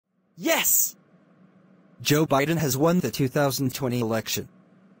Yes! Joe Biden has won the 2020 election.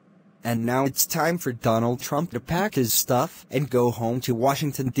 And now it's time for Donald Trump to pack his stuff and go home to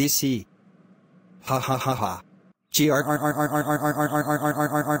Washington, D.C. Ha ha ha ha.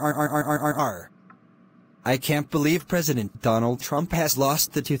 I can't believe President Donald Trump has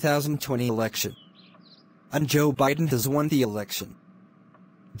lost the 2020 election. And Joe Biden has won the election.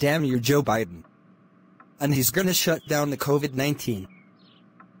 Damn you, Joe Biden. And he's gonna shut down the COVID-19.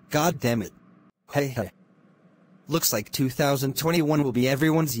 God damn it. Hey. Looks like 2021 will be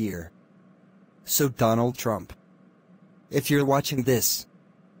everyone's year. So Donald Trump, if you're watching this,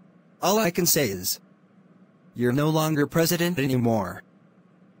 all I can say is, you're no longer president anymore.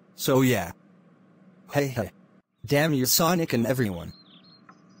 So yeah. Hey. Damn you, Sonic and everyone.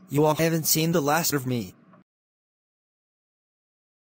 You all haven't seen the last of me.